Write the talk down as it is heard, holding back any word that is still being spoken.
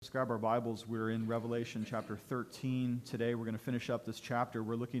grab our Bibles. We're in Revelation chapter 13 today. We're going to finish up this chapter.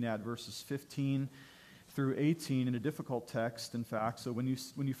 We're looking at verses 15 through 18 in a difficult text, in fact. So when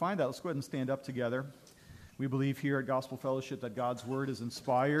you find that, let's go ahead and stand up together. We believe here at Gospel Fellowship that God's Word is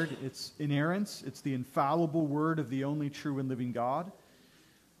inspired. It's inerrant. It's the infallible Word of the only true and living God.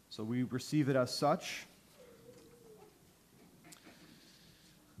 So we receive it as such.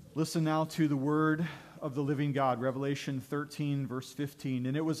 Listen now to the Word of the living God, Revelation 13, verse 15.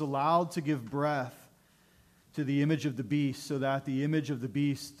 And it was allowed to give breath to the image of the beast, so that the image of the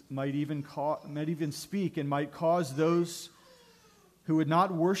beast might even speak and might cause those who would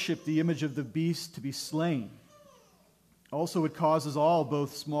not worship the image of the beast to be slain. Also it causes all,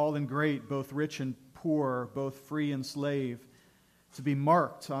 both small and great, both rich and poor, both free and slave, to be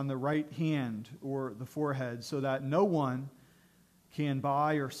marked on the right hand or the forehead, so that no one can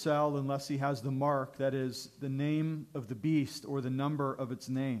buy or sell unless he has the mark, that is, the name of the beast or the number of its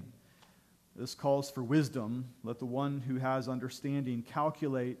name. This calls for wisdom. Let the one who has understanding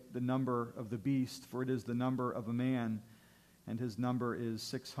calculate the number of the beast, for it is the number of a man, and his number is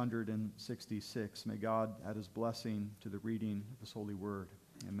 666. May God add his blessing to the reading of his holy word.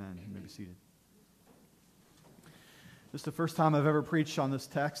 Amen. You may be seated. This is the first time I've ever preached on this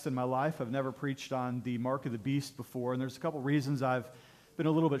text in my life. I've never preached on the mark of the beast before, and there's a couple reasons I've been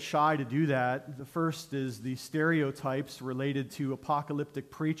a little bit shy to do that. The first is the stereotypes related to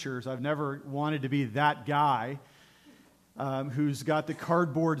apocalyptic preachers. I've never wanted to be that guy who's got the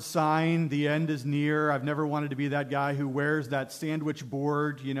cardboard sign, the end is near. I've never wanted to be that guy who wears that sandwich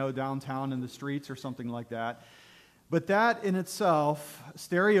board, downtown in the streets or something like that. But that in itself,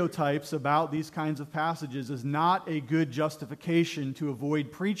 stereotypes about these kinds of passages, is not a good justification to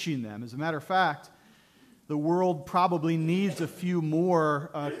avoid preaching them. As a matter of fact, the world probably needs a few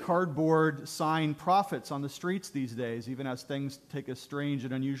more cardboard sign prophets on the streets these days, even as things take a strange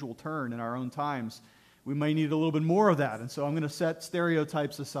and unusual turn in our own times. We may need a little bit more of that, and so I'm going to set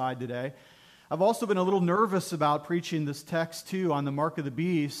stereotypes aside today. I've also been a little nervous about preaching this text, too, on the mark of the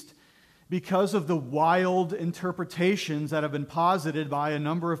beast, because of the wild interpretations that have been posited by a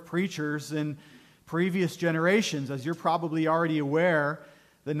number of preachers in previous generations. As you're probably already aware,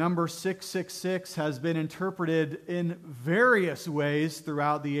 the number 666 has been interpreted in various ways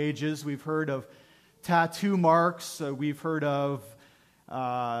throughout the ages. We've heard of tattoo marks, we've heard of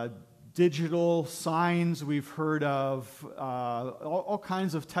digital signs, we've heard of all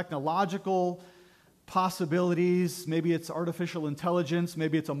kinds of technological possibilities. Maybe it's artificial intelligence,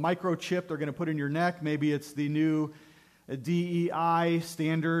 maybe it's a microchip they're going to put in your neck, maybe it's the new DEI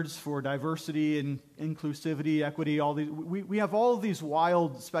standards for diversity and inclusivity, equity, all these. We have all of these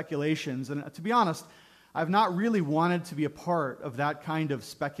wild speculations, and to be honest, I've not really wanted to be a part of that kind of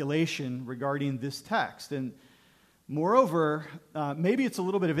speculation regarding this text. And moreover, maybe it's a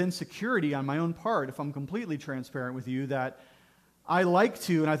little bit of insecurity on my own part, if I'm completely transparent with you, that I like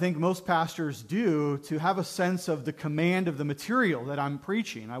to, and I think most pastors do, to have a sense of the command of the material that I'm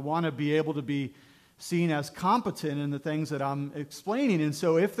preaching. I want to be able to be seen as competent in the things that I'm explaining. And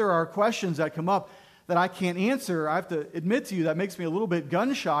so if there are questions that come up that I can't answer, I have to admit to you that makes me a little bit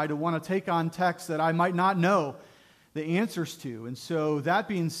gun-shy to want to take on texts that I might not know the answers to. And so that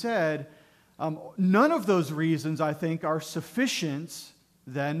being said, none of those reasons, I think, are sufficient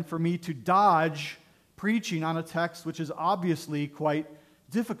then for me to dodge preaching on a text which is obviously quite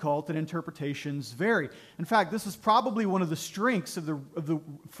difficult and interpretations vary. In fact, this is probably one of the strengths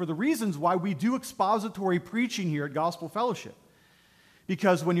for the reasons why we do expository preaching here at Gospel Fellowship.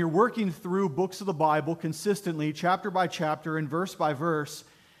 Because when you're working through books of the Bible consistently, chapter by chapter and verse by verse,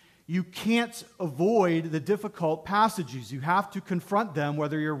 you can't avoid the difficult passages. You have to confront them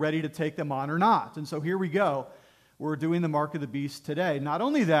whether you're ready to take them on or not. And so here we go. We're doing the mark of the beast today. Not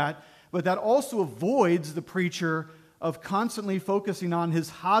only that, but that also avoids the preacher of constantly focusing on his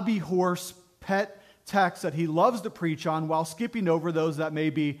hobby horse pet text that he loves to preach on while skipping over those that may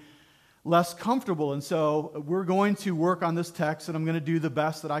be less comfortable. And so we're going to work on this text, and I'm going to do the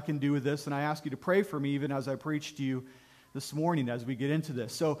best that I can do with this, and I ask you to pray for me even as I preach to you this morning as we get into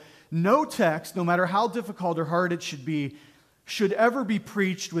this. So no text, no matter how difficult or hard it should be, should ever be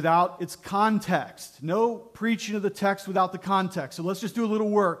preached without its context. No preaching of the text without the context. So let's just do a little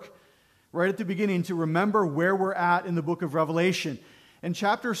work right at the beginning to remember where we're at in the book of Revelation. In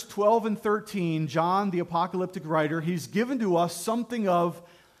chapters 12 and 13, John, the apocalyptic writer, he's given to us something of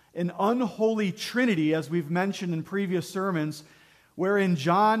an unholy trinity, as we've mentioned in previous sermons, wherein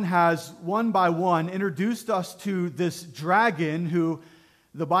John has, one by one, introduced us to this dragon who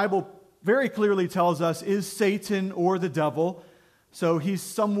the Bible very clearly tells us is Satan or the devil. So he's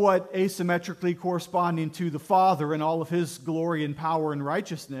somewhat asymmetrically corresponding to the Father in all of his glory and power and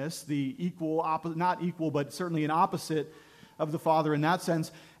righteousness, the equal, not equal, but certainly an opposite of the Father in that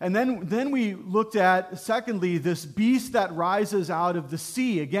sense. And then we looked at, secondly, this beast that rises out of the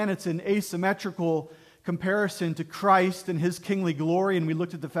sea. Again, it's an asymmetrical comparison to Christ and his kingly glory, and we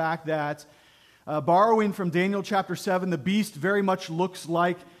looked at the fact that, borrowing from Daniel chapter 7, the beast very much looks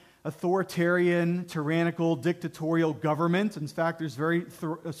like authoritarian, tyrannical, dictatorial government. In fact, there's very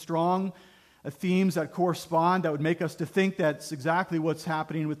strong themes that correspond that would make us to think that's exactly what's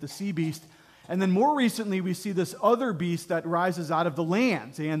happening with the sea beast. And then more recently, we see this other beast that rises out of the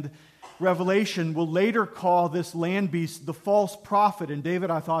land. And Revelation will later call this land beast the false prophet. And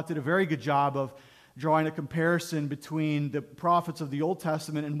David, I thought, did a very good job of drawing a comparison between the prophets of the Old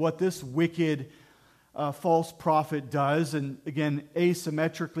Testament and what this wicked false prophet does, and again,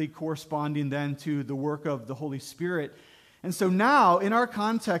 asymmetrically corresponding then to the work of the Holy Spirit. And so now, in our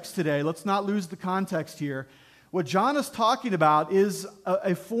context today, let's not lose the context here. What John is talking about is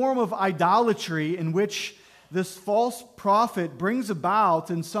a form of idolatry in which this false prophet brings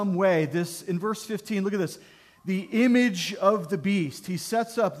about in some way this, in verse 15, look at this, the image of the beast. He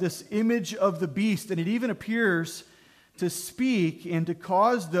sets up this image of the beast, and it even appears to speak and to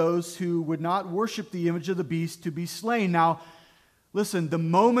cause those who would not worship the image of the beast to be slain. Now, listen, the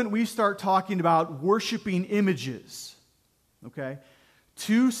moment we start talking about worshiping images, okay,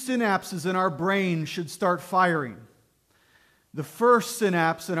 two synapses in our brain should start firing. The first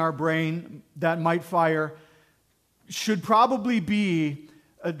synapse in our brain that might fire should probably be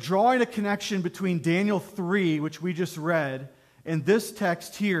drawing a connection between Daniel 3, which we just read, and this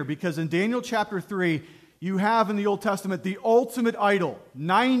text here, because in Daniel chapter 3, you have in the Old Testament the ultimate idol,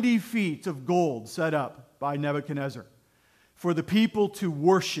 90 feet of gold set up by Nebuchadnezzar for the people to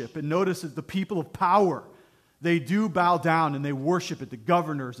worship. And notice that the people of power, they do bow down and they worship it, the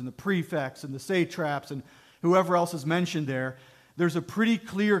governors and the prefects and the satraps and whoever else is mentioned there. There's a pretty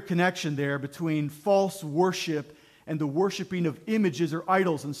clear connection there between false worship and the worshiping of images or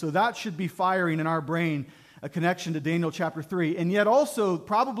idols. And so that should be firing in our brain a connection to Daniel chapter 3. And yet also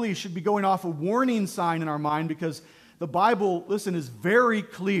probably should be going off a warning sign in our mind, because the Bible, listen, is very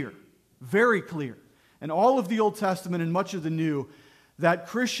clear, and all of the Old Testament and much of the New, that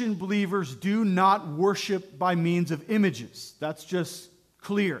Christian believers do not worship by means of images. That's just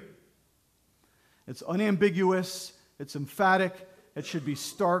clear. It's unambiguous, it's emphatic, it should be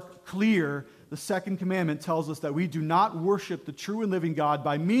stark, clear. The second commandment tells us that we do not worship the true and living God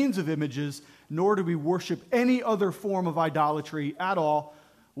by means of images, nor do we worship any other form of idolatry at all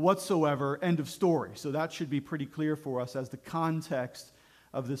whatsoever. End of story. So that should be pretty clear for us as the context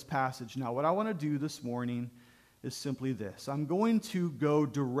of this passage. Now, what I want to do this morning is simply this. I'm going to go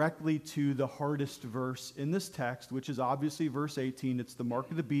directly to the hardest verse in this text, which is obviously verse 18. It's the mark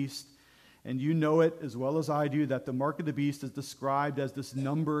of the beast. And you know it as well as I do that the mark of the beast is described as this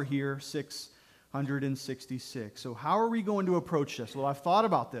number here, 666. So how are we going to approach this? Well, I've thought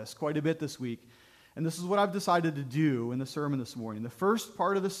about this quite a bit this week, and this is what I've decided to do in the sermon this morning. The first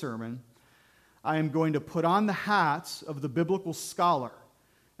part of the sermon, I am going to put on the hats of the biblical scholar,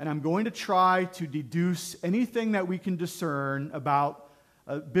 and I'm going to try to deduce anything that we can discern about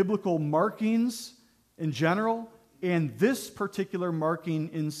biblical markings in general, and this particular marking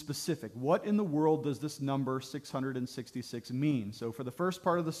in specific. What in the world does this number 666 mean? So for the first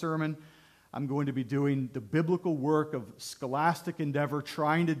part of the sermon, I'm going to be doing the biblical work of scholastic endeavor,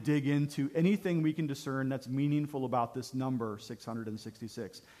 trying to dig into anything we can discern that's meaningful about this number,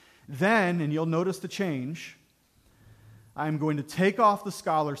 666. Then, and you'll notice the change, I'm going to take off the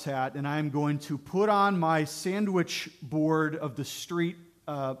scholar's hat and I'm going to put on my sandwich board of the street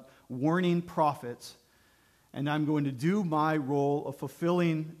warning prophets, and I'm going to do my role of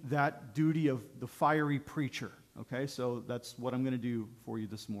fulfilling that duty of the fiery preacher. Okay, so that's what I'm going to do for you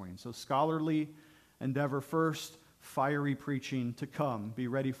this morning. So scholarly endeavor first, fiery preaching to come. Be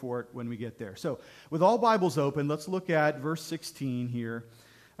ready for it when we get there. So with all Bibles open, let's look at verse 16 here.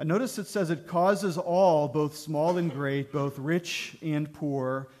 Notice it says it causes all, both small and great, both rich and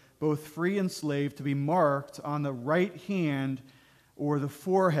poor, both free and slave, to be marked on the right hand or the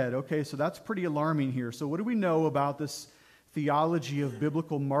forehead. Okay, so that's pretty alarming here. So what do we know about this theology of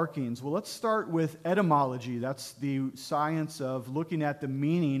biblical markings? Well, let's start with etymology. That's the science of looking at the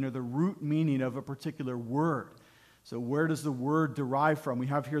meaning or the root meaning of a particular word. So where does the word derive from? We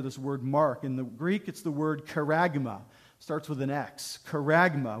have here this word mark. In the Greek, it's the word charagma. Starts with an X.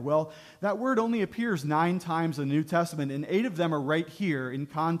 Charagma. Well, that word only appears 9 times in the New Testament, and 8 of them are right here in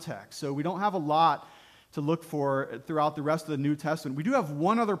context. So we don't have a lot to look for throughout the rest of the New Testament. We do have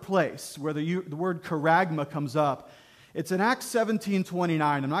one other place where the word charagma comes up, It's in Acts 17:29.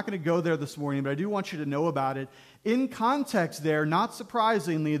 I'm not going to go there this morning, but I do want you to know about it. In context there, not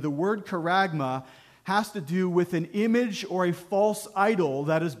surprisingly, the word charagma has to do with an image or a false idol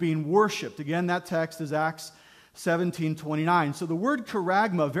that is being worshipped. Again, that text is Acts 17:29. So the word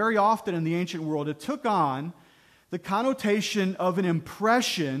charagma, very often in the ancient world, it took on the connotation of an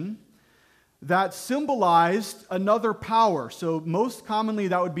impression that symbolized another power. So most commonly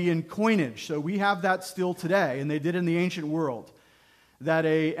that would be in coinage. So we have that still today, and they did in the ancient world. That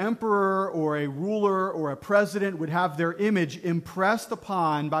a emperor or a ruler or a president would have their image impressed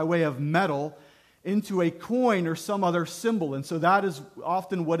upon by way of metal into a coin or some other symbol. And so that is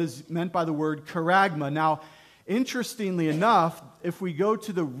often what is meant by the word charagma. Now, interestingly enough, if we go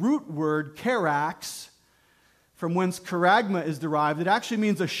to the root word charax, from whence charagma is derived, it actually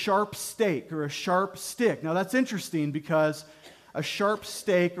means a sharp stake or a sharp stick. Now that's interesting because a sharp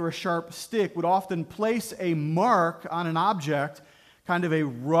stake or a sharp stick would often place a mark on an object, kind of a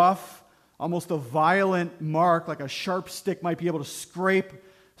rough, almost a violent mark, like a sharp stick might be able to scrape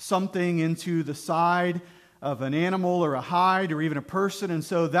something into the side of an animal or a hide or even a person. And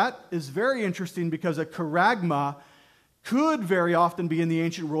so that is very interesting because a charagma could very often be in the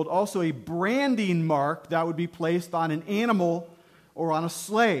ancient world also a branding mark that would be placed on an animal or on a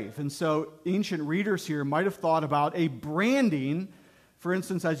slave. And so ancient readers here might have thought about a branding, for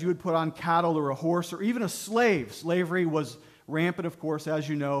instance, as you would put on cattle or a horse or even a slave. Slavery was rampant, of course, as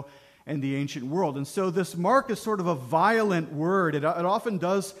you know, in the ancient world. And so this mark is sort of a violent word. It often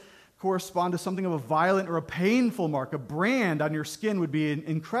does correspond to something of a violent or a painful mark. A brand on your skin would be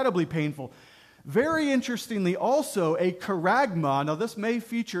incredibly painful. Very interestingly, also, a charagma, now this may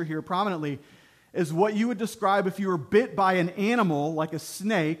feature here prominently, is what you would describe if you were bit by an animal, like a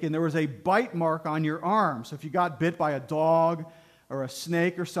snake, and there was a bite mark on your arm. So if you got bit by a dog or a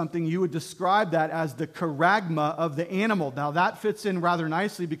snake or something, you would describe that as the charagma of the animal. Now that fits in rather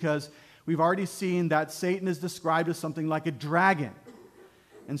nicely because we've already seen that Satan is described as something like a dragon.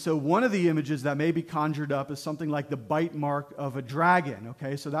 And so one of the images that may be conjured up is something like the bite mark of a dragon,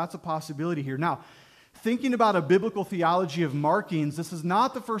 okay? So that's a possibility here. Now, thinking about a biblical theology of markings, this is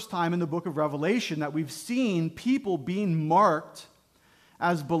not the first time in the book of Revelation that we've seen people being marked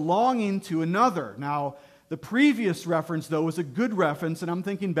as belonging to another. Now, the previous reference, though, was a good reference, and I'm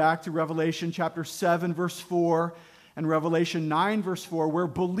thinking back to Revelation chapter 7, verse 4, and Revelation 9, verse 4, where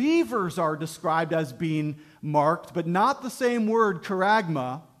believers are described as being marked, but not the same word,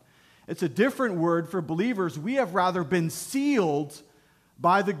 charagma. It's a different word for believers. We have rather been sealed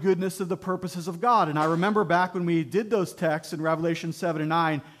by the goodness of the purposes of God. And I remember back when we did those texts in Revelation 7 and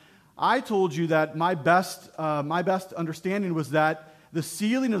 9, I told you that my best understanding was that the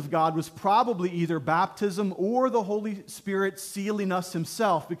sealing of God was probably either baptism or the Holy Spirit sealing us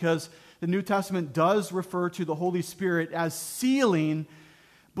himself, because the New Testament does refer to the Holy Spirit as sealing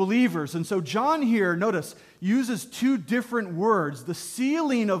believers. And so John here, notice, uses two different words. The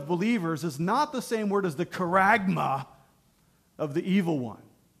sealing of believers is not the same word as the charagma of the evil one,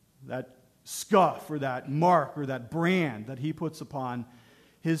 that scuff or that mark or that brand that he puts upon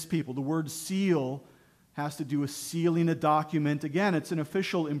his people. The word seal has to do with sealing a document. Again, it's an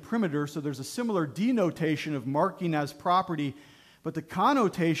official imprimatur, so there's a similar denotation of marking as property, but the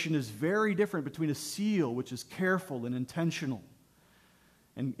connotation is very different between a seal, which is careful and intentional,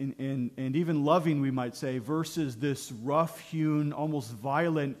 and even loving, we might say, versus this rough-hewn, almost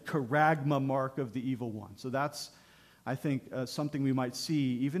violent charagma mark of the evil one. So that's, I think, something we might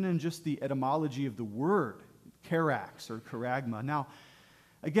see even in just the etymology of the word, charax or charagma. Now,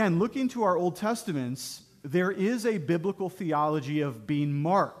 again, looking to our Old Testaments, there is a biblical theology of being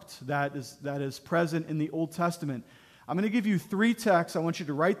marked that is present in the Old Testament. I'm going to give you three texts. I want you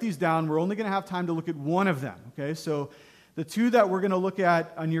to write these down. We're only going to have time to look at one of them, okay? So the two that we're going to look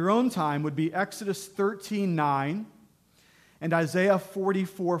at on your own time would be Exodus 13:9 and Isaiah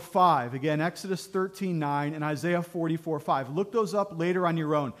 44:5. Again, Exodus 13:9 and Isaiah 44:5. Look those up later on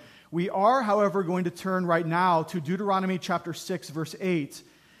your own. We are, however, going to turn right now to Deuteronomy chapter 6, verse 8,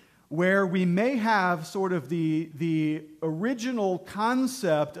 where we may have sort of the original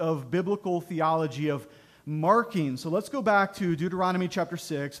concept of biblical theology of marking. So let's go back to Deuteronomy chapter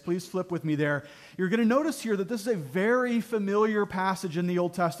 6. Please flip with me there. You're going to notice here that this is a very familiar passage in the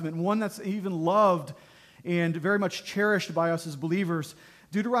Old Testament, one that's even loved and very much cherished by us as believers.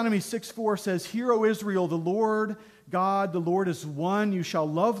 Deuteronomy 6:4 says, "Hear, O Israel, the Lord God, the Lord is one. You shall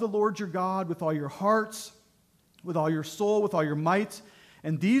love the Lord your God with all your hearts, with all your soul, with all your might.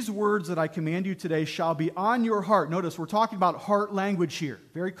 And these words that I command you today shall be on your heart." Notice, we're talking about heart language here,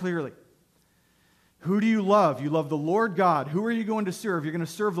 very clearly. Who do you love? You love the Lord God. Who are you going to serve? You're going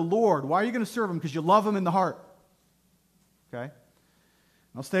to serve the Lord. Why are you going to serve him? Because you love him in the heart. Okay?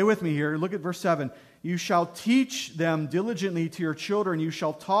 Now stay with me here. Look at verse 7. You shall teach them diligently to your children. You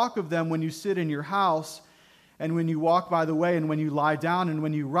shall talk of them when you sit in your house, and when you walk by the way, and when you lie down, and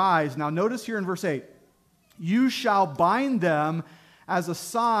when you rise. Now notice here in verse 8. You shall bind them as a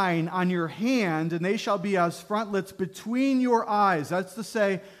sign on your hand, and they shall be as frontlets between your eyes. That's to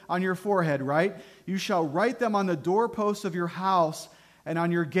say, on your forehead, right? You shall write them on the doorposts of your house and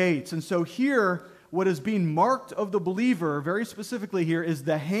on your gates. And so here, what is being marked of the believer, very specifically here, is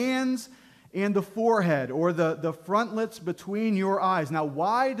the hands and the forehead, or the frontlets between your eyes. Now,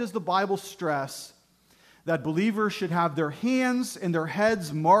 why does the Bible stress that believers should have their hands and their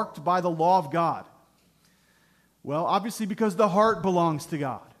heads marked by the law of God? Well, obviously because the heart belongs to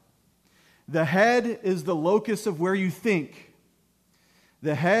God. The head is the locus of where you think.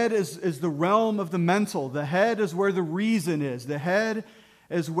 The head is the realm of the mental. The head is where the reason is. The head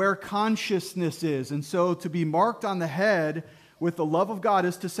is where consciousness is. And so to be marked on the head with the love of God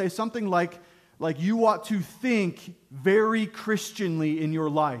is to say something like you ought to think very Christianly in your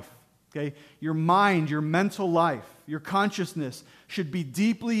life. Okay? Your mind, your mental life, your consciousness should be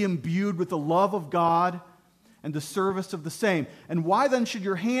deeply imbued with the love of God and the service of the same. And why then should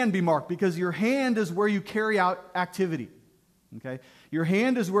your hand be marked? Because your hand is where you carry out activity. Okay? Your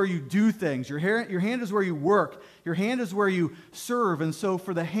hand is where you do things. Your hand is where you work. Your hand is where you serve. And so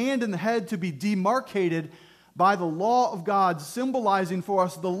for the hand and the head to be demarcated by the law of God, symbolizing for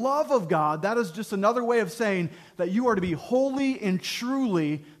us the love of God, that is just another way of saying that you are to be wholly and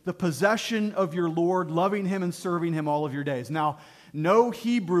truly the possession of your Lord, loving Him and serving Him all of your days. Now, no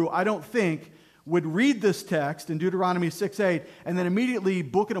Hebrew, I don't think, would read this text in Deuteronomy 6:8 and then immediately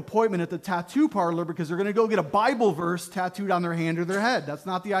book an appointment at the tattoo parlor because they're going to go get a Bible verse tattooed on their hand or their head. That's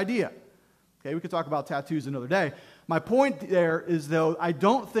not the idea. Okay, we could talk about tattoos another day. My point there is, though, I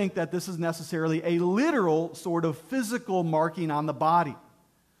don't think that this is necessarily a literal sort of physical marking on the body.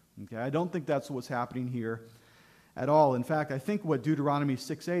 Okay, I don't think that's what's happening here at all. In fact, I think what Deuteronomy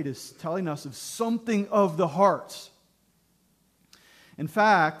 6:8 is telling us is something of the heart. In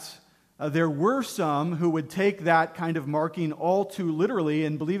fact, there were some who would take that kind of marking all too literally,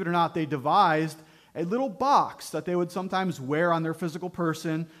 and believe it or not, they devised a little box that they would sometimes wear on their physical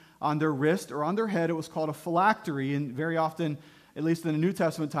person, on their wrist or on their head. It was called a phylactery, and very often, at least in the New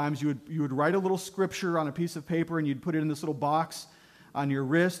Testament times, you would write a little scripture on a piece of paper and you'd put it in this little box on your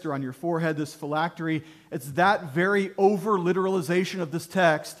wrist or on your forehead, this phylactery. It's that very over-literalization of this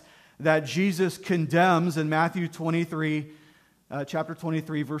text that Jesus condemns in Matthew 23, chapter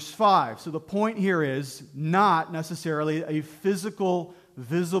 23, verse 5. So the point here is not necessarily a physical,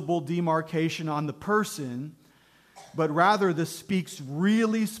 visible demarcation on the person, but rather this speaks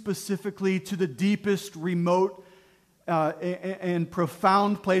really specifically to the deepest, remote, and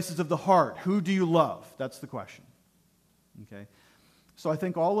profound places of the heart. Who do you love? That's the question. Okay? So I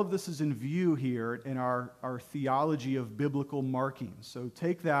think all of this is in view here in our theology of biblical markings. So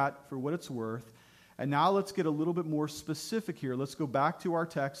take that for what it's worth. And now let's get a little bit more specific here. Let's go back to our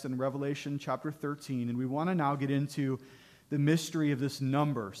text in Revelation chapter 13, and we want to now get into the mystery of this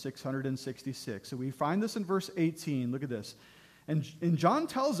number, 666. So we find this in verse 18. Look at this. And John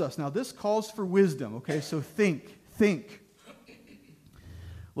tells us, now this calls for wisdom, okay? So think.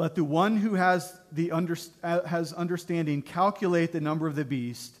 Let the one who has understanding calculate the number of the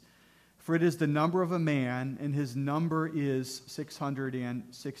beast, for it is the number of a man, and his number is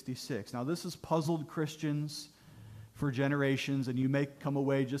 666. Now this has puzzled Christians for generations, and you may come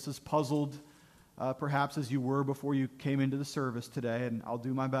away just as puzzled perhaps as you were before you came into the service today, and I'll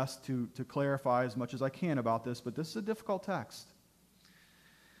do my best to clarify as much as I can about this, but this is a difficult text.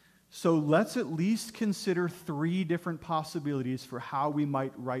 So let's at least consider three different possibilities for how we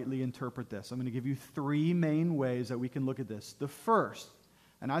might rightly interpret this. I'm going to give you three main ways that we can look at this. The first,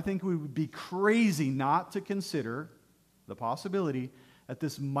 and I think we would be crazy not to consider the possibility that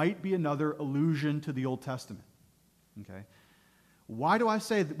this might be another allusion to the Old Testament. Okay? Why do I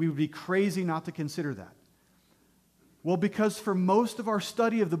say that we would be crazy not to consider that? Well, because for most of our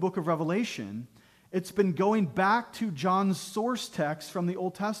study of the book of Revelation, it's been going back to John's source texts from the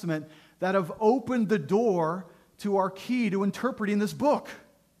Old Testament that have opened the door to our key to interpreting this book,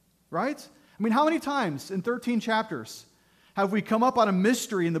 right? I mean, how many times in 13 chapters have we come up on a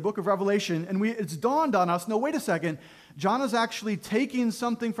mystery in the book of Revelation and it's dawned on us, no, wait a second, John is actually taking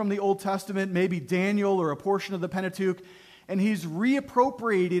something from the Old Testament, maybe Daniel or a portion of the Pentateuch, and he's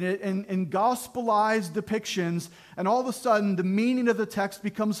reappropriating it in gospelized depictions, and all of a sudden the meaning of the text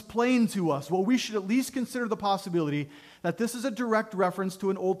becomes plain to us. Well, we should at least consider the possibility that this is a direct reference to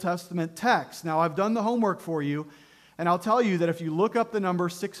an Old Testament text. Now, I've done the homework for you, and I'll tell you that if you look up the number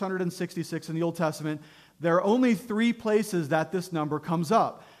 666 in the Old Testament, there are only 3 places that this number comes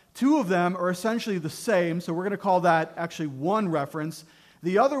up. 2 of them are essentially the same, so we're going to call that actually one reference.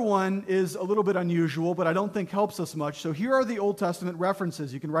 The other one is a little bit unusual, but I don't think helps us much. So here are the Old Testament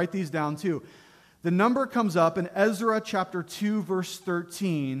references. You can write these down too. The number comes up in Ezra chapter 2, verse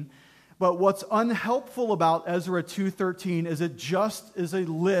 13. But what's unhelpful about Ezra 2:13 is it just is a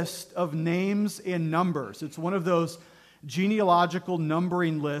list of names and numbers. It's one of those genealogical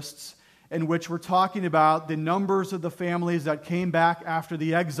numbering lists in which we're talking about the numbers of the families that came back after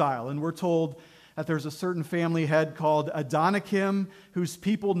the exile. And we're told that there's a certain family head called Adonikim, whose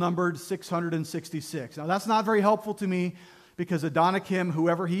people numbered 666. Now, that's not very helpful to me because Adonikim,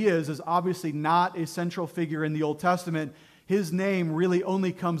 whoever he is obviously not a central figure in the Old Testament. His name really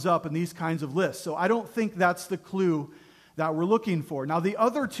only comes up in these kinds of lists. So I don't think that's the clue that we're looking for. Now, the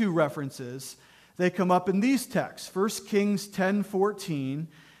other 2 references, they come up in these texts, 1 Kings 10:14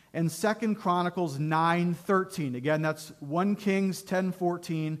 and 2 Chronicles 9:13. Again, that's 1 Kings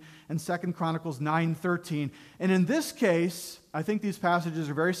 10:14 and 2 Chronicles 9:13. And in this case, I think these passages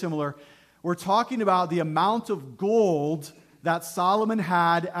are very similar. We're talking about the amount of gold that Solomon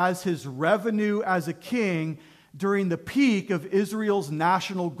had as his revenue as a king during the peak of Israel's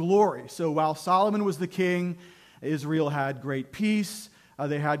national glory. So while Solomon was the king, Israel had great peace.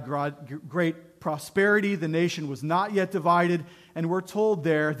 They had great prosperity. The nation was not yet divided. And we're told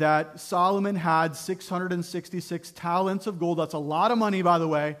there that Solomon had 666 talents of gold. That's a lot of money, by the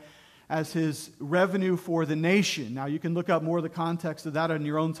way, as his revenue for the nation. Now, you can look up more of the context of that in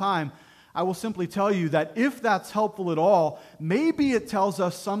your own time. I will simply tell you that if that's helpful at all, maybe it tells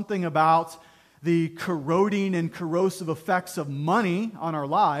us something about the corroding and corrosive effects of money on our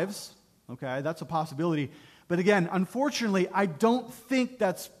lives. Okay, that's a possibility. But again, unfortunately, I don't think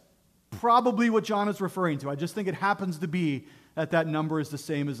that's probably what John is referring to. I just think it happens to be that number is the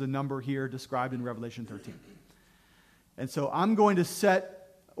same as the number here described in Revelation 13. And so I'm going to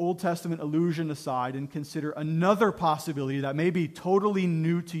set Old Testament allusion aside and consider another possibility that may be totally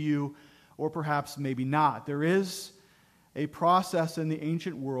new to you, or perhaps maybe not. There is a process in the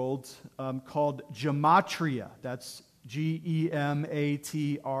ancient world called gematria. That's Gematria,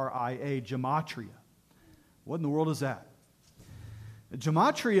 gematria. What in the world is that?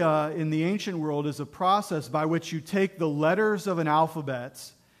 Gematria in the ancient world is a process by which you take the letters of an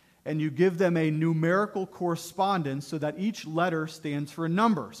alphabet and you give them a numerical correspondence so that each letter stands for a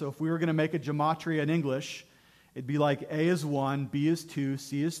number. So if we were going to make a gematria in English, it'd be like A is 1, B is 2,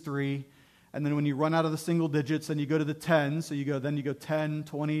 C is 3, and then when you run out of the single digits, then you go to the tens. So you go 10,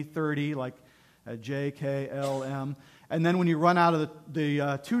 20, 30, like J, K, L, M. And then when you run out of the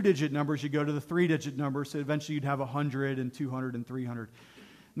 2-digit numbers, you go to the 3-digit numbers. So eventually you'd have 100 and 200 and 300.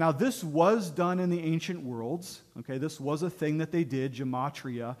 Now, this was done in the ancient worlds. Okay, this was a thing that they did,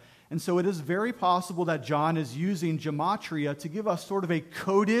 gematria. And so it is very possible that John is using gematria to give us sort of a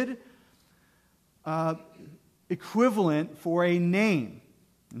coded equivalent for a name.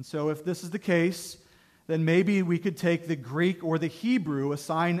 And so if this is the case, then maybe we could take the Greek or the Hebrew,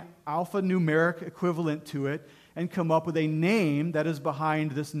 assign alphanumeric equivalent to it, and come up with a name that is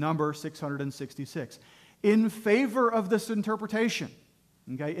behind this number 666. In favor of this interpretation,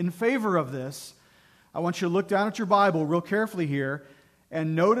 okay, in favor of this, I want you to look down at your Bible real carefully here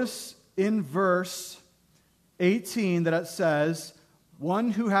and notice in verse 18 that it says,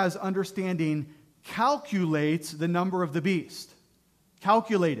 one who has understanding calculates the number of the beast.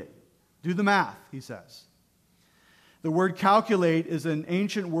 Calculate it. Do the math, he says. The word calculate is an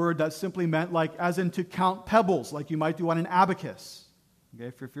ancient word that simply meant like as in to count pebbles, like you might do on an abacus, okay,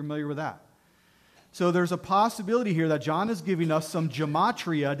 if you're familiar with that. So there's a possibility here that John is giving us some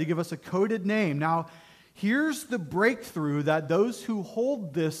gematria to give us a coded name. Now, here's the breakthrough that those who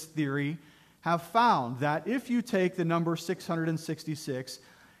hold this theory have found, that if you take the number 666,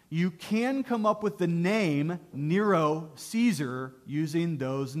 you can come up with the name Nero Caesar using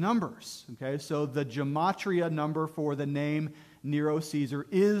those numbers. Okay, so the gematria number for the name Nero Caesar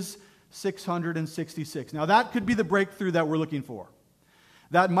is 666. Now that could be the breakthrough that we're looking for.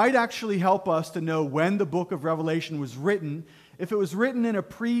 That might actually help us to know when the book of Revelation was written. If it was written in a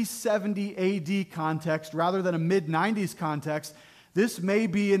pre-70 AD context rather than a mid-90s context, this may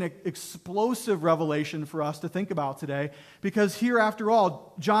be an explosive revelation for us to think about today, because here, after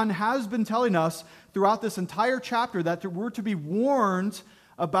all, John has been telling us throughout this entire chapter that we're to be warned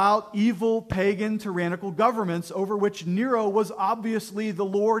about evil, pagan, tyrannical governments over which Nero was obviously the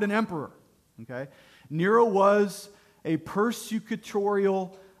Lord and Emperor. Okay? Nero was a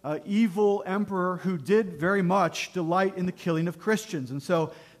persecutorial, evil emperor who did very much delight in the killing of Christians. And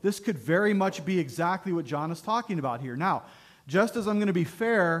so this could very much be exactly what John is talking about here. Now, just as I'm going to be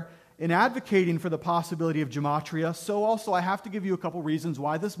fair in advocating for the possibility of gematria, so also I have to give you a couple reasons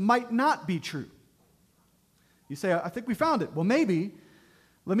why this might not be true. You say, I think we found it. Well, maybe.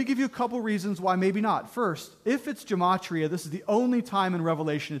 Let me give you a couple reasons why maybe not. First, if it's gematria, this is the only time in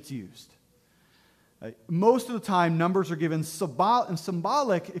Revelation it's used. Most of the time, numbers are given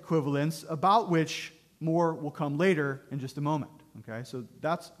symbolic equivalents, about which more will come later in just a moment. Okay, so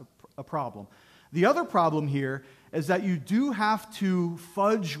that's a problem. The other problem here is that you do have to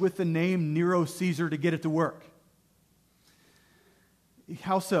fudge with the name Nero Caesar to get it to work.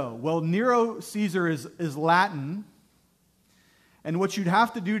 How so? Well, Nero Caesar is Latin, and what you'd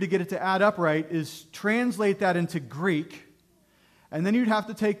have to do to get it to add up right is translate that into Greek, and then you'd have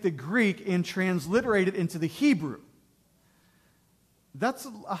to take the Greek and transliterate it into the Hebrew. That's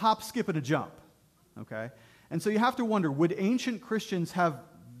a hop, skip, and a jump, okay? And so you have to wonder, would ancient Christians have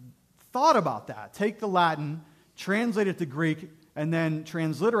thought about that? Take the Latin, translate it to Greek, and then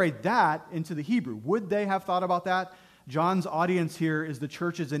transliterate that into the Hebrew. Would they have thought about that? John's audience here is the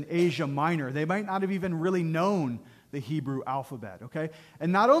churches in Asia Minor. They might not have even really known the Hebrew alphabet, okay?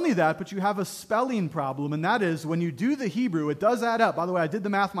 And not only that, but you have a spelling problem, and that is when you do the Hebrew, it does add up. By the way, I did the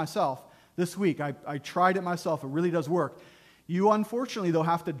math myself this week. I tried it myself. It really does work. You, unfortunately, though,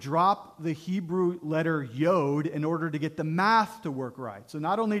 have to drop the Hebrew letter yod in order to get the math to work right. So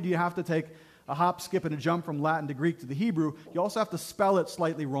not only do you have to take a hop, skip, and a jump from Latin to Greek to the Hebrew, you also have to spell it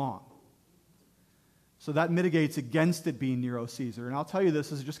slightly wrong. So that mitigates against it being Nero Caesar. And I'll tell you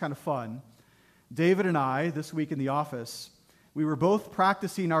this is just kind of fun. David and I, this week in the office, we were both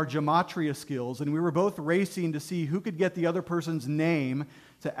practicing our gematria skills, and we were both racing to see who could get the other person's name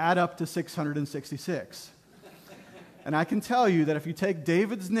to add up to 666. And I can tell you that if you take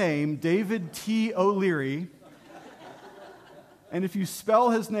David's name, David T. O'Leary, and if you spell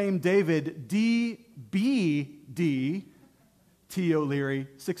his name David, D-B-D, T. O'Leary,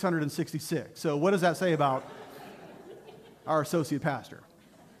 666. So what does that say about our associate pastor?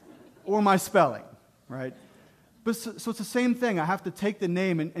 Or my spelling, right? But so it's the same thing. I have to take the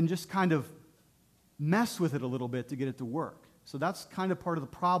name and just kind of mess with it a little bit to get it to work. So that's kind of part of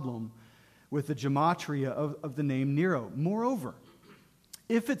the problem with the gematria of the name Nero. Moreover,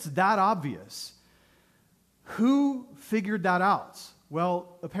 if it's that obvious, who figured that out?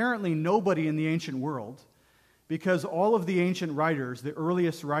 Well, apparently nobody in the ancient world, because all of the ancient writers, the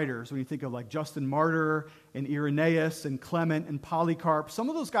earliest writers, when you think of like Justin Martyr and Irenaeus and Clement and Polycarp, some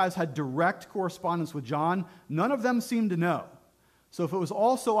of those guys had direct correspondence with John. None of them seemed to know. So if it was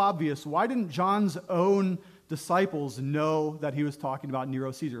all so obvious, why didn't John's own disciples know that he was talking about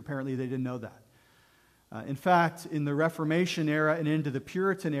Nero Caesar? Apparently they didn't know that. In fact, in the Reformation era and into the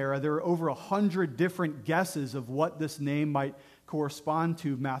Puritan era, there were over 100 different guesses of what this name might correspond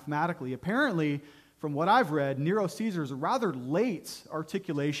to mathematically. Apparently, from what I've read, Nero Caesar is a rather late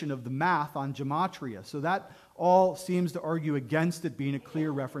articulation of the math on gematria. So that all seems to argue against it being a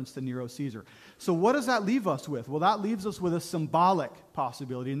clear reference to Nero Caesar. So what does that leave us with? Well, that leaves us with a symbolic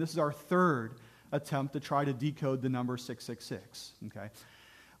possibility, and this is our third attempt to try to decode the number 666. Okay?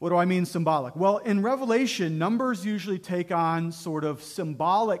 What do I mean symbolic? Well, in Revelation, numbers usually take on sort of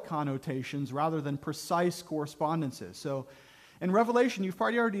symbolic connotations rather than precise correspondences. So in Revelation, you've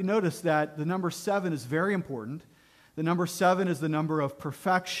probably already noticed that the number 7 is very important. The number 7 is the number of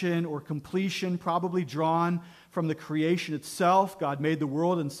perfection or completion, probably drawn from the creation itself. God made the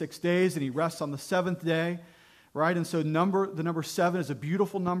world in 6 days, and he rests on the seventh day, right? And so the number 7 is a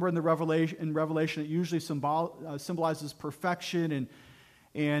beautiful number in Revelation. It usually symbolizes perfection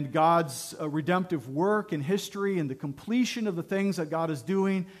and God's redemptive work in history and the completion of the things that God is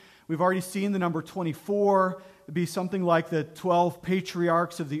doing. We've already seen the number 24 be something like the 12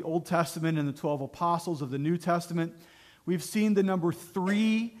 patriarchs of the Old Testament and the 12 apostles of the New Testament. We've seen the number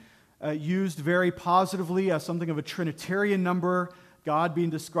 3 used very positively as something of a Trinitarian number, God being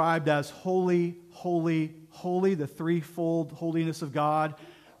described as holy, holy, holy, the threefold holiness of God,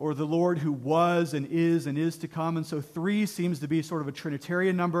 or the Lord who was and is to come. And so 3 seems to be sort of a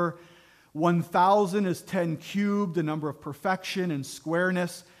Trinitarian number. 1,000 is 10 cubed, the number of perfection and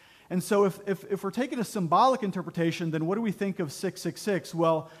squareness. And so if we're taking a symbolic interpretation, then what do we think of 666?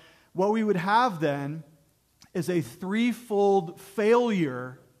 Well, what we would have then is a threefold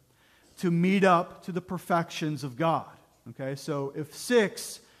failure to meet up to the perfections of God. Okay, so if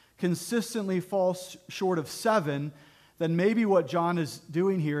 6 consistently falls short of 7, then maybe what John is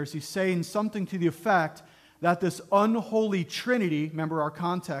doing here is he's saying something to the effect that this unholy trinity, remember our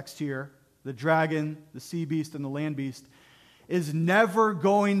context here, the dragon, the sea beast, and the land beast, is never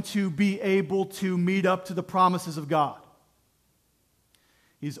going to be able to meet up to the promises of God.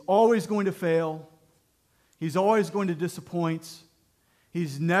 He's always going to fail. He's always going to disappoint.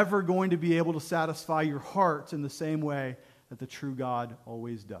 He's never going to be able to satisfy your heart in the same way that the true God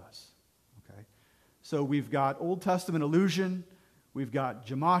always does. Okay? So we've got Old Testament illusion, we've got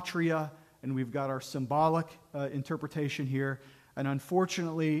gematria, and we've got our symbolic interpretation here. And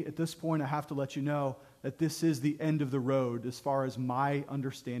unfortunately, at this point, I have to let you know that this is the end of the road as far as my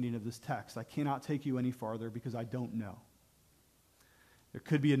understanding of this text. I cannot take you any farther because I don't know. There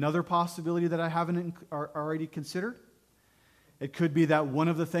could be another possibility that I haven't already considered. It could be that one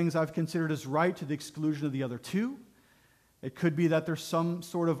of the things I've considered is right to the exclusion of the other two. It could be that there's some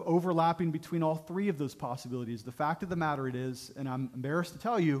sort of overlapping between all three of those possibilities. The fact of the matter it is, and I'm embarrassed to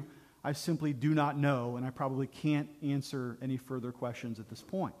tell you, I simply do not know, and I probably can't answer any further questions at this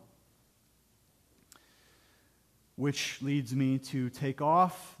point. Which leads me to take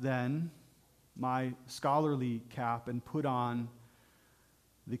off, then, my scholarly cap and put on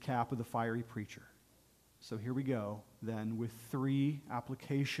the cap of the fiery preacher. So here we go, then, with three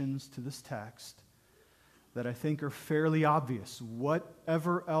applications to this text that I think are fairly obvious.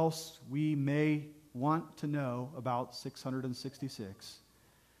 Whatever else we may want to know about 666,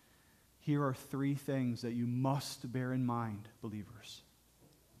 here are three things that you must bear in mind, believers.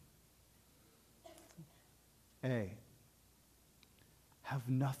 A, have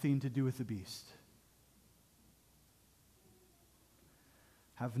nothing to do with the beast.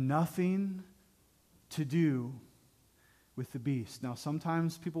 Have nothing to do with the beast. Now,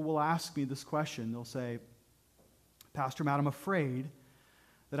 sometimes people will ask me this question. They'll say, Pastor Matt, I'm afraid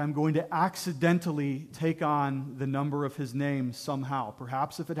that I'm going to accidentally take on the number of his name somehow.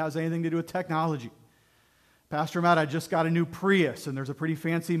 Perhaps if it has anything to do with technology. Pastor Matt, I just got a new Prius, and there's a pretty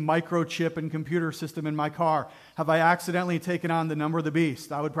fancy microchip and computer system in my car. Have I accidentally taken on the number of the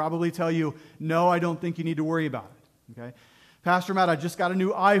beast? I would probably tell you, no, I don't think you need to worry about it. Okay? Pastor Matt, I just got a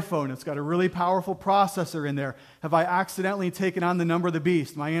new iPhone. It's got a really powerful processor in there. Have I accidentally taken on the number of the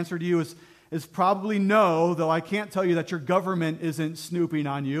beast? My answer to you is probably no, though I can't tell you that your government isn't snooping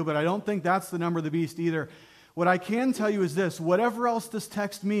on you, but I don't think that's the number of the beast either. What I can tell you is this: whatever else this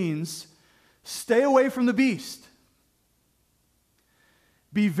text means, stay away from the beast.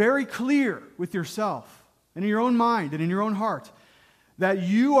 Be very clear with yourself and in your own mind and in your own heart that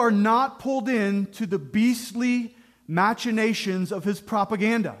you are not pulled into the beastly machinations of his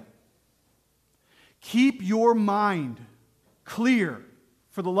propaganda. Keep your mind clear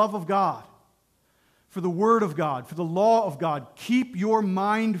for the love of God, for the Word of God, for the law of God. Keep your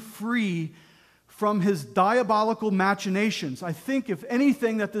mind free from his diabolical machinations. I think, if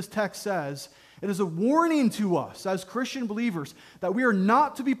anything that this text says, it is a warning to us as Christian believers that we are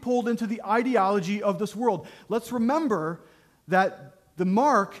not to be pulled into the ideology of this world. Let's remember that the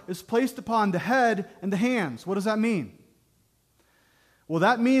mark is placed upon the head and the hands. What does that mean? Well,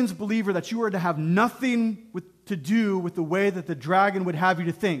 that means, believer, that you are to have nothing to do with the way that the dragon would have you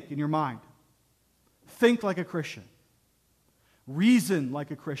to think in your mind. Think like a Christian. Reason like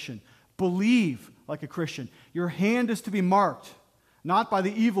a Christian. Believe like a Christian. Your hand is to be marked, not by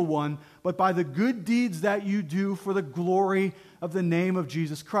the evil one, but by the good deeds that you do for the glory of the name of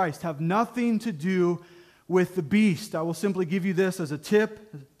Jesus Christ. Have nothing to do with the beast. I will simply give you this as a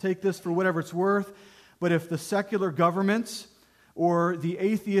tip. Take this for whatever it's worth. But if the secular governments or the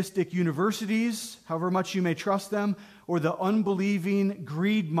atheistic universities, however much you may trust them, or the unbelieving,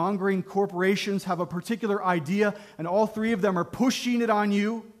 greed-mongering corporations have a particular idea and all three of them are pushing it on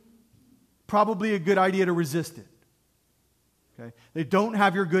you, probably a good idea to resist it. Okay? They don't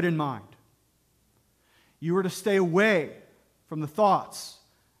have your good in mind. You are to stay away from the thoughts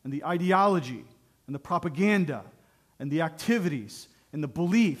and the ideology and the propaganda and the activities and the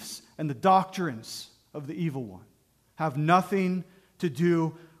beliefs and the doctrines of the evil one. Have nothing to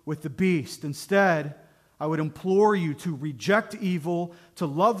do with the beast. Instead, I would implore you to reject evil, to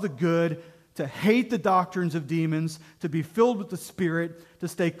love the good, to hate the doctrines of demons, to be filled with the Spirit, to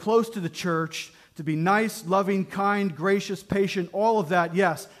stay close to the church, to be nice, loving, kind, gracious, patient, all of that,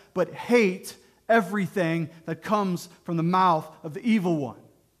 yes, but hate everything that comes from the mouth of the evil one.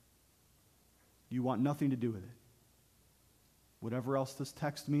 You want nothing to do with it. Whatever else this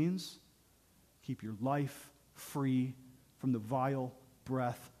text means, keep your life free from the vile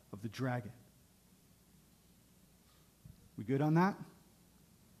breath of the dragon. We good on that?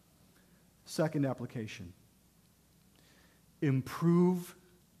 Second application. Improve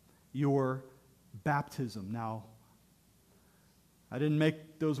your baptism. Now, I didn't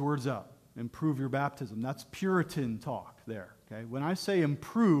make those words up. Improve your baptism. That's Puritan talk there. Okay? When I say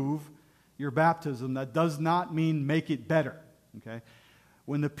improve your baptism, that does not mean make it better. Okay?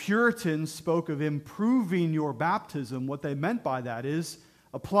 When the Puritans spoke of improving your baptism, what they meant by that is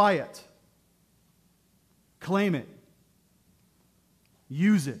apply it. Claim it.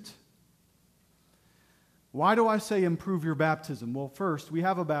 Use it. Why do I say improve your baptism? Well, first, we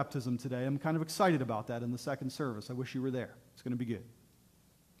have a baptism today. I'm kind of excited about that in the second service. I wish you were there. It's going to be good.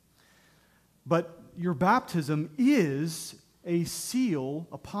 But your baptism is a seal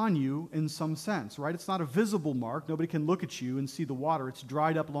upon you in some sense, right? It's not a visible mark. Nobody can look at you and see the water. It's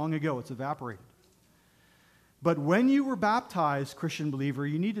dried up long ago. It's evaporated. But when you were baptized, Christian believer,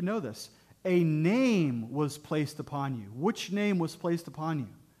 you need to know this. A name was placed upon you. Which name was placed upon you?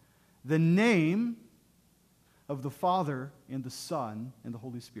 The name of the Father and the Son and the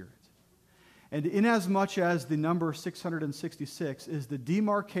Holy Spirit. And inasmuch as the number 666 is the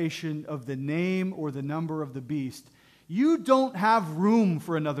demarcation of the name or the number of the beast, you don't have room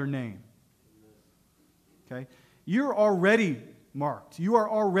for another name. Okay? You're already marked. You are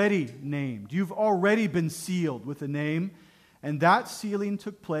already named. You've already been sealed with a name, and that sealing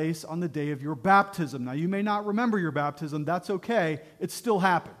took place on the day of your baptism. Now, you may not remember your baptism. That's okay. It still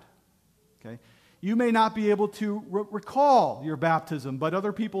happened. Okay? You may not be able to recall your baptism, but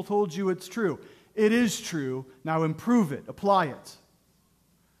other people told you it's true. It is true. Now improve it. Apply it.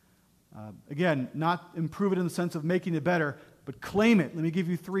 Again, not improve it in the sense of making it better, but claim it. Let me give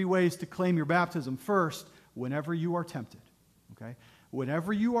you 3 ways to claim your baptism. First, whenever you are tempted. Okay?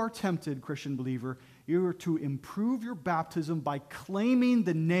 Whenever you are tempted, Christian believer, you are to improve your baptism by claiming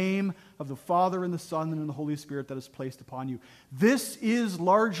the name of the Father and the Son and the Holy Spirit that is placed upon you. This is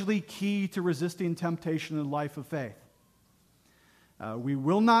largely key to resisting temptation in the life of faith. We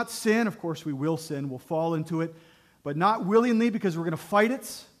will not sin. Of course, we will sin. We'll fall into it, but not willingly, because we're going to fight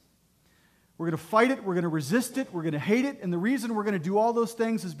it. We're going to fight it. We're going to resist it. We're going to hate it. And the reason we're going to do all those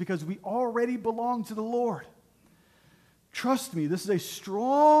things is because we already belong to the Lord. Trust me, this is a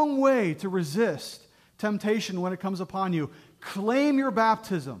strong way to resist temptation when it comes upon you. Claim your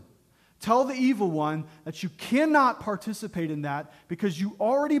baptism. Tell the evil one that you cannot participate in that because you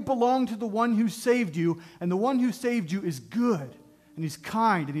already belong to the one who saved you, and the one who saved you is good, and he's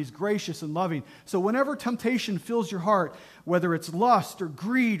kind, and he's gracious and loving. So whenever temptation fills your heart, whether it's lust or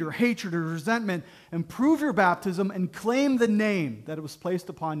greed or hatred or resentment, improve your baptism and claim the name that it was placed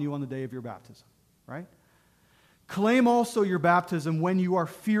upon you on the day of your baptism, right? Claim also your baptism when you are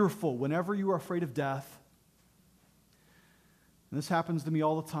fearful, whenever you are afraid of death. And this happens to me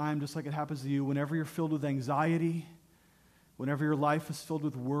all the time, just like it happens to you. Whenever you're filled with anxiety, whenever your life is filled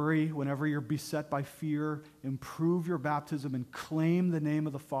with worry, whenever you're beset by fear, improve your baptism and claim the name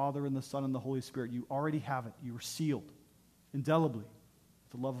of the Father and the Son and the Holy Spirit. You already have it. You are sealed indelibly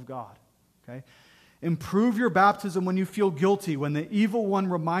with the love of God. Okay? Improve your baptism when you feel guilty, when the evil one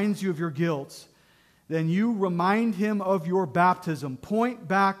reminds you of your guilt. Then you remind him of your baptism. Point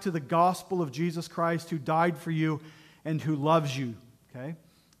back to the gospel of Jesus Christ, who died for you and who loves you. Okay?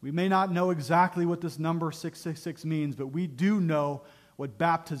 We may not know exactly what this number 666 means, but we do know what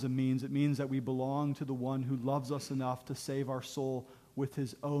baptism means. It means that we belong to the one who loves us enough to save our soul with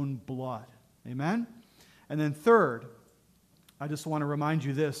his own blood. Amen? And then third, I just want to remind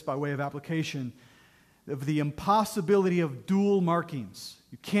you this by way of application, of the impossibility of dual markings.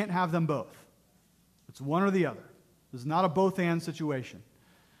 You can't have them both. It's one or the other. This is not a both-and situation.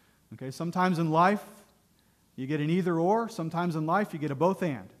 Okay, sometimes in life, you get an either-or. Sometimes in life, you get a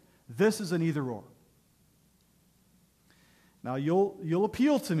both-and. This is an either-or. Now, you'll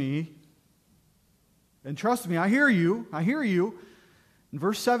appeal to me, and trust me, I hear you. In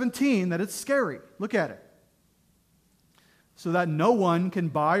verse 17, that it's scary. Look at it. So that no one can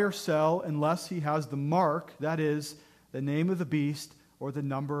buy or sell unless he has the mark, that is, the name of the beast, or the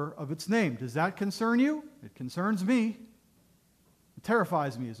number of its name. Does that concern you? It concerns me. It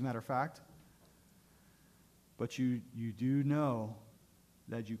terrifies me, as a matter of fact. But you do know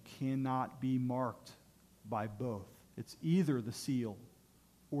that you cannot be marked by both. It's either the seal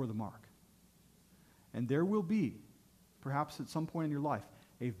or the mark. And there will be, perhaps at some point in your life,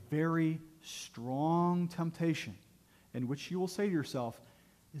 a very strong temptation in which you will say to yourself,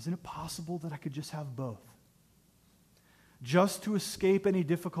 isn't it possible that I could just have both? Just to escape any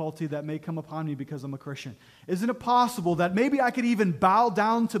difficulty that may come upon me because I'm a Christian. Isn't it possible that maybe I could even bow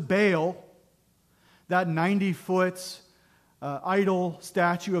down to Baal, that 90-foot idol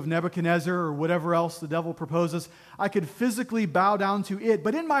statue of Nebuchadnezzar or whatever else the devil proposes? I could physically bow down to it,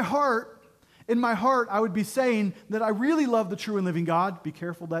 but in my heart, I would be saying that I really love the true and living God. Be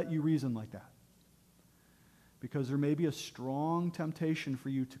careful that you reason like that. Because there may be a strong temptation for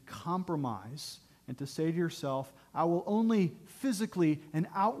you to compromise and to say to yourself, I will only physically and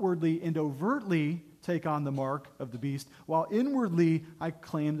outwardly and overtly take on the mark of the beast, while inwardly I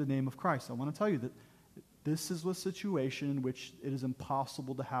claim the name of Christ. I want to tell you that this is a situation in which it is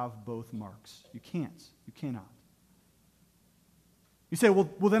impossible to have both marks. You can't. You cannot. You say, well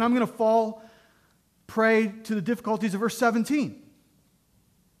then I'm going to fall prey to the difficulties of verse 17.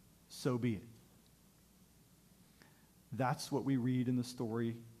 So be it. That's what we read in the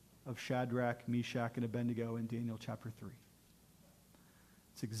story of Shadrach, Meshach, and Abednego in Daniel chapter 3.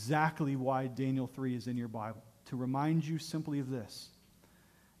 It's exactly why Daniel 3 is in your Bible, to remind you simply of this,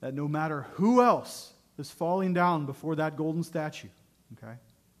 that no matter who else is falling down before that golden statue, okay,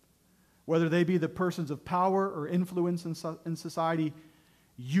 whether they be the persons of power or influence in society,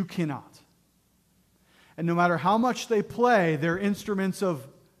 you cannot. And no matter how much they play their instruments of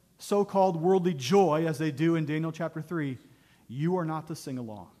so-called worldly joy, as they do in Daniel chapter 3, you are not to sing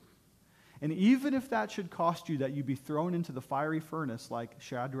along. And even if that should cost you that you be thrown into the fiery furnace like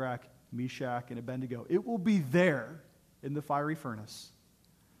Shadrach, Meshach, and Abednego, it will be there in the fiery furnace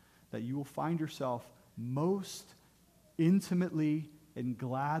that you will find yourself most intimately and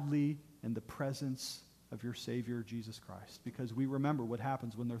gladly in the presence of your Savior, Jesus Christ. Because we remember what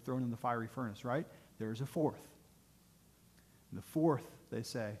happens when they're thrown in the fiery furnace, right? There's a fourth. And the fourth, they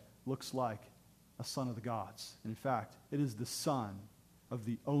say, looks like a son of the gods. And in fact, it is the Son of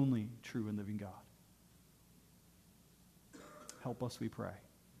the only true and living God. Help us, we pray.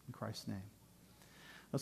 In Christ's name.